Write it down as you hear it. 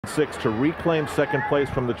6 to reclaim second place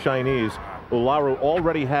from the Chinese. Olaru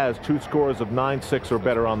already has 2 scores of 9-6 or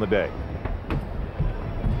better on the day.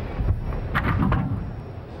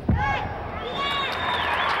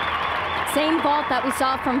 Same vault that we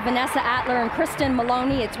saw from Vanessa Atler and Kristen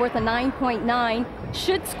Maloney. It's worth a 9.9.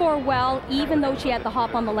 Should score well, even though she had the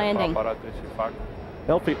hop on the landing.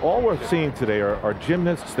 Elfie, all we're seeing today are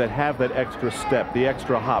gymnasts that have that extra step, the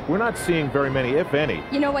extra hop. We're not seeing very many, if any.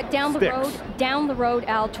 You know what, down the road,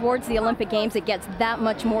 Al, towards the Olympic Games, it gets that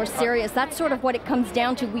much more serious. That's sort of what it comes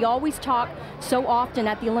down to. We always talk so often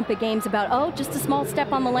at the Olympic Games about, oh, just a small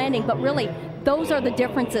step on the landing, but really, those are the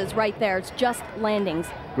differences right there. It's just landings.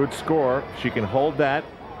 Good score. She can hold that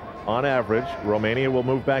on average. Romania will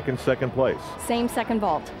move back in second place. Same second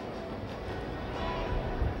vault.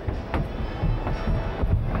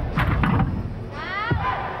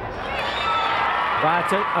 Well,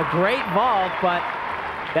 it's a great vault, but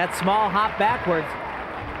that small hop backwards.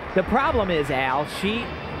 The problem is, Al, she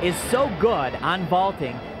is so good on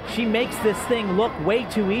vaulting. She makes this thing look way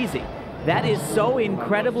too easy. That is so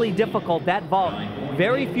incredibly difficult, that vault.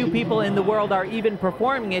 Very few people in the world are even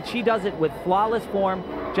performing it. She does it with flawless form,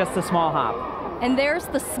 just a small hop. And there's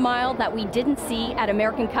the smile that we didn't see at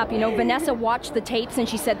American Cup. You know, Vanessa watched the tapes and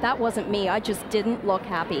she said, that wasn't me. I just didn't look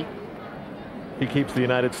happy. He keeps the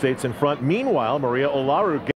United States in front. Meanwhile, Maria Olaru